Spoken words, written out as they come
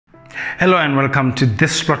Hello and welcome to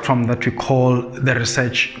this platform that we call the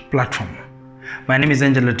Research Platform. My name is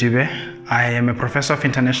Angelo Dube. I am a professor of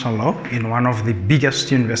international law in one of the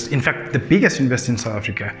biggest universities, in fact, the biggest university in South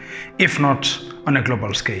Africa, if not on a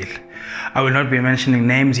global scale. I will not be mentioning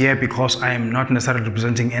names here because I am not necessarily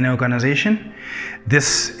representing any organization.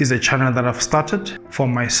 This is a channel that I've started for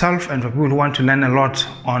myself and for people who want to learn a lot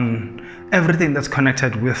on everything that's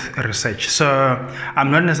connected with research. So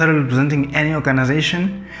I'm not necessarily representing any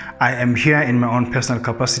organization. I am here in my own personal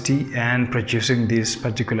capacity and producing this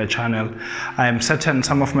particular channel. I am certain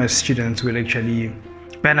some of my students will actually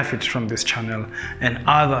benefit from this channel, and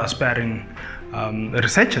other aspiring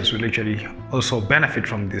researchers will actually also benefit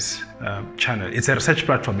from this channel. It's a research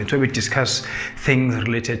platform. It's where we discuss things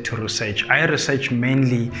related to research. I research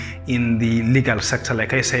mainly in the legal sector.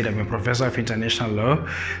 Like I said, I'm a professor of international law,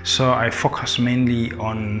 so I focus mainly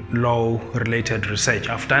on law-related research.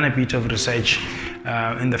 I've done a bit of research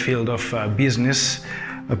in the field of business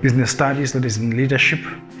studies, that is in leadership.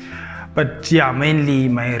 But yeah, mainly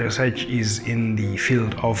my research is in the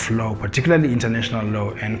field of law, particularly international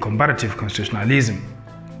law and comparative constitutionalism.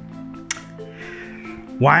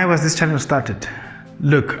 Why was this channel started?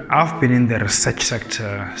 Look, I've been in the research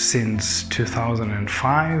sector since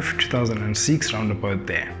 2005, 2006, round about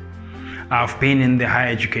there. I've been in the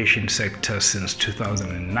higher education sector since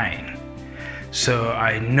 2009. So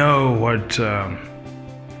I know what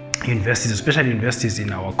universities, especially universities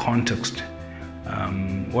in our context,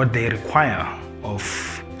 what they require of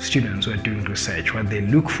students who are doing research, what they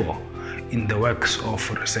look for in the works of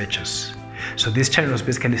researchers. So this channel was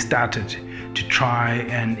basically started to try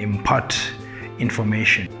and impart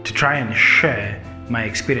information, to try and share my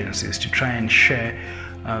experiences, to try and share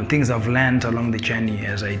things I've learned along the journey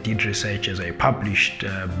as I did research, as I published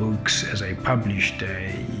books, as I published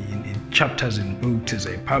chapters in books, as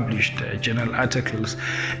I published journal articles,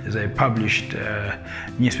 as I published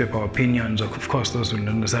newspaper opinions. Of course, those will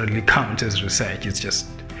not necessarily count as research. It's just,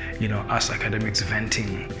 you know, us academics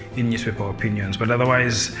venting in newspaper opinions. But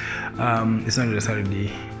otherwise, it's not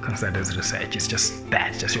necessarily considered as research. It's just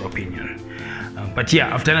that, just your opinion. But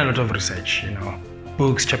yeah, I've done a lot of research, you know,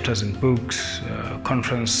 books, chapters in books,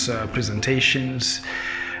 conference presentations,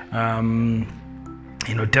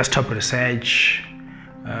 you know, desktop research,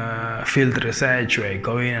 field research, where I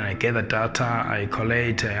go in and I gather data, I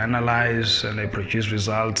collate, I analyze, and I produce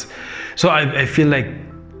results. So I feel like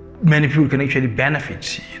many people can actually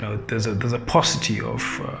benefit. You know, there's a paucity of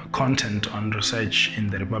content on research in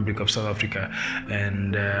the Republic of South Africa,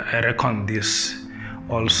 and I reckon this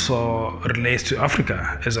also relates to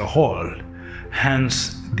Africa as a whole.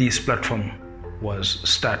 Hence, this platform was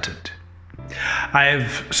started.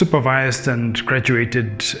 I've supervised and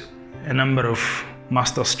graduated a number of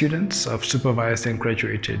master students. I've supervised and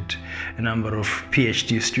graduated a number of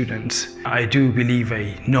PhD students. I do believe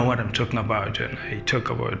I know what I'm talking about when I talk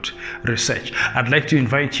about research. I'd like to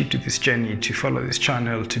invite you to this journey, to follow this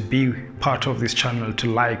channel, to be part of this channel, to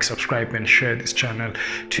like, subscribe, and share this channel,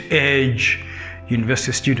 to urge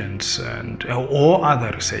university students and or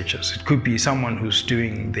other researchers. It could be someone who's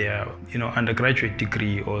doing their, you know, undergraduate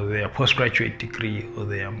degree or their postgraduate degree or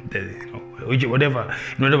their you know,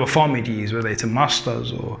 whatever form it is, whether it's a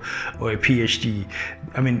master's or a PhD.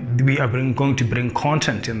 I mean, we are going to bring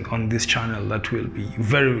content on this channel that will be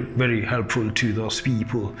very, very helpful to those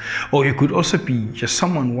people. Or you could also be just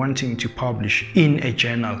someone wanting to publish in a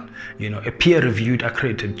journal, you know, a peer-reviewed,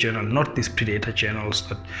 accredited journal, not these predator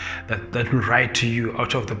journals that will write to you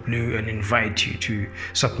out of the blue and invite you to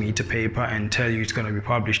submit a paper and tell you it's going to be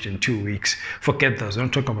published in 2 weeks. Forget those.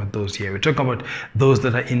 Don't talk about those here. We're talking about those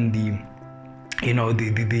that are in the, you know,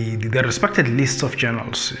 the respected lists of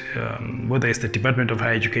journals, whether it's the Department of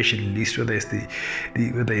Higher Education list, whether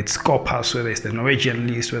it's Scopus, whether it's the Norwegian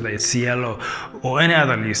list, whether it's Cielo or any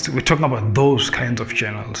other list. We're talking about those kinds of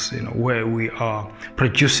journals, you know, where we are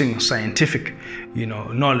producing scientific, you know,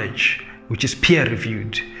 knowledge which is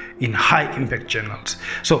peer-reviewed in high-impact journals.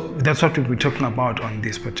 So that's what we'll be talking about on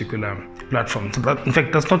this particular platform. So that, in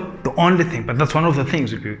fact, that's not the only thing, but that's one of the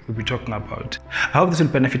things we'll be talking about. I hope this will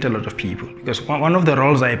benefit a lot of people, because one of the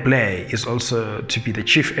roles I play is also to be the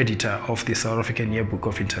chief editor of the South African Yearbook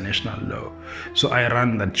of International Law. So I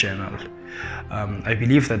run that journal. I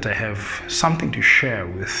believe that I have something to share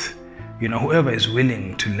with, you know, whoever is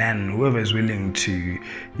willing to learn, whoever is willing to,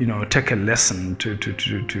 you know, take a lesson, to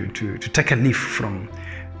take a leaf from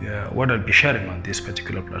what I'll be sharing on this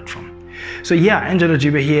particular platform. So yeah, Angelo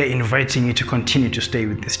Dube here, inviting you to continue to stay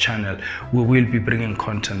with this channel. We will be bringing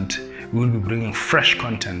content we'll be bringing fresh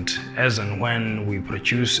content as and when we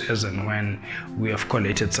produce, as and when we have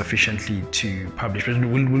collated sufficiently to publish. But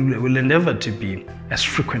we'll endeavor to be as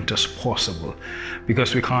frequent as possible,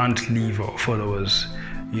 because we can't leave our followers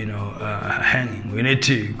hanging. We need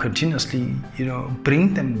to continuously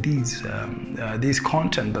bring them these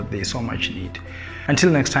content that they so much need.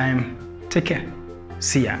 Until next time, take care.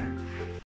 See ya.